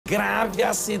grave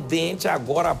acidente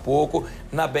agora há pouco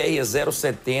na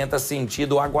BR-070,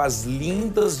 sentido Águas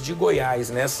Lindas de Goiás,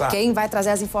 Quem vai trazer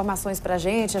as informações pra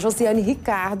gente é a Josiane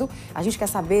Ricardo. A gente quer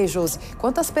saber, Josi,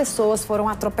 quantas pessoas foram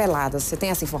atropeladas? Você tem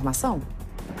essa informação?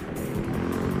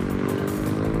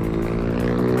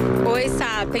 Oi,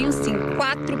 Sá, tenho sim.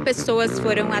 4 pessoas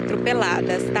foram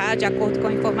atropeladas, tá? De acordo com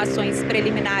informações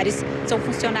preliminares, são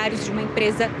funcionários de uma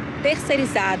empresa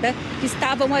terceirizada que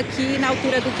estavam aqui na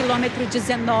altura do quilômetro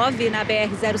 19, na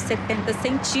BR-070,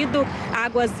 sentido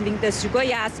Águas Lindas de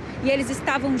Goiás. E eles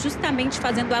estavam justamente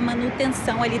fazendo a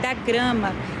manutenção ali da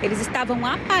grama. Eles estavam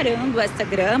aparando essa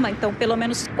grama, então pelo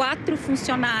menos 4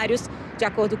 funcionários, de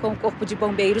acordo com o Corpo de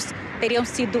Bombeiros, teriam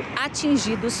sido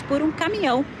atingidos por um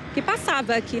caminhão que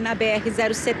passava aqui na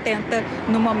BR-070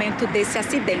 no momento desse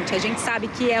acidente. A gente sabe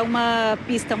que é uma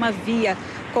pista, uma via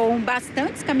com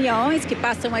bastantes caminhões que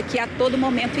passam aqui a todo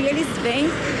momento e eles vêm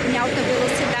em alta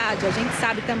velocidade. A gente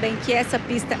sabe também que essa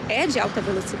pista é de alta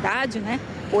velocidade, né?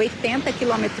 80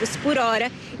 km por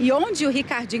hora. E onde o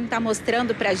Ricardinho está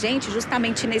mostrando para a gente,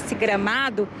 justamente nesse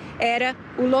gramado, era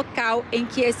o local em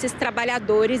que esses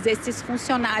trabalhadores, esses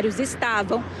funcionários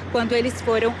estavam quando eles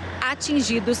foram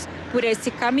atingidos por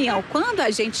esse caminhão. Quando a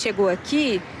gente chegou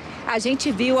aqui, a gente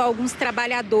viu alguns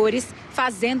trabalhadores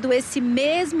fazendo esse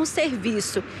mesmo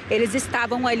serviço. Eles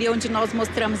estavam ali onde nós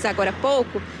mostramos agora há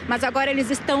pouco, mas agora eles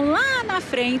estão lá na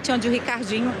frente, onde o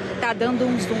Ricardinho está dando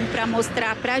um zoom para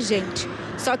mostrar para a gente.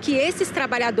 Só que esses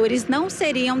trabalhadores não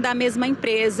seriam da mesma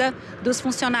empresa dos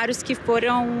funcionários que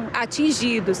foram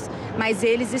atingidos, mas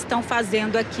eles estão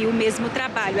fazendo aqui o mesmo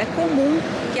trabalho. É comum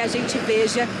que a gente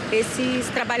veja esses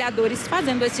trabalhadores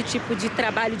fazendo esse tipo de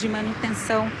trabalho de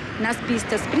manutenção nas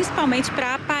pistas, principalmente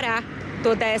para aparar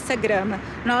toda essa grama.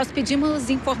 Nós pedimos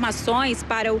informações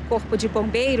para o Corpo de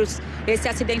Bombeiros. Esse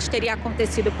acidente teria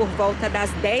acontecido por volta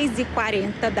das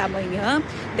 10h40 da manhã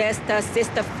desta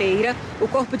sexta-feira. O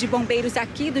Corpo de Bombeiros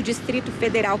aqui do Distrito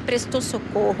Federal prestou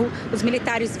socorro. Os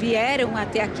militares vieram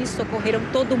até aqui, socorreram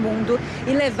todo mundo e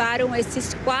levaram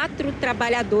esses 4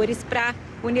 trabalhadores para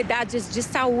unidades de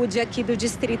saúde aqui do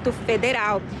Distrito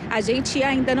Federal. A gente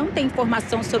ainda não tem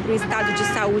informação sobre o estado de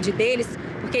saúde deles,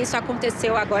 porque isso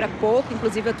aconteceu agora há pouco.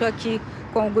 Inclusive, eu estou aqui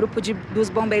com o grupo dos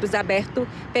bombeiros aberto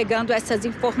pegando essas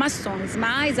informações.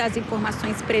 Mas as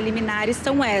informações preliminares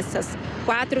são essas.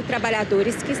 4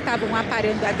 trabalhadores que estavam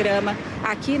aparando a grama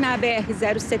aqui na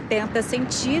BR-070,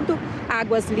 sentido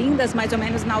Águas Lindas, mais ou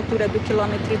menos na altura do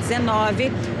quilômetro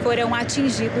 19, foram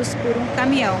atingidos por um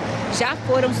caminhão. Já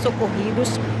foram socorridos.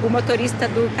 O motorista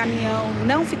do caminhão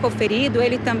não ficou ferido,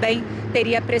 ele também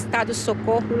teria prestado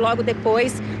socorro. Logo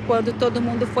depois, quando todo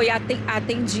mundo foi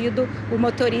atendido, o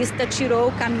motorista tirou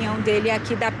o caminhão dele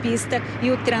aqui da pista e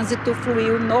o trânsito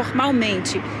fluiu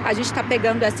normalmente. A gente está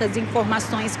pegando essas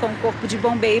informações com o Corpo de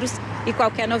Bombeiros e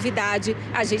qualquer novidade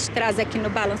a gente traz aqui no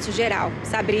Balanço Geral.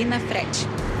 Sabrina, Frete.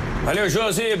 Valeu,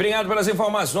 Josi. Obrigado pelas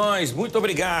informações. Muito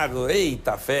obrigado.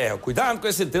 Eita ferro. Cuidado com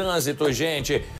esse trânsito, gente.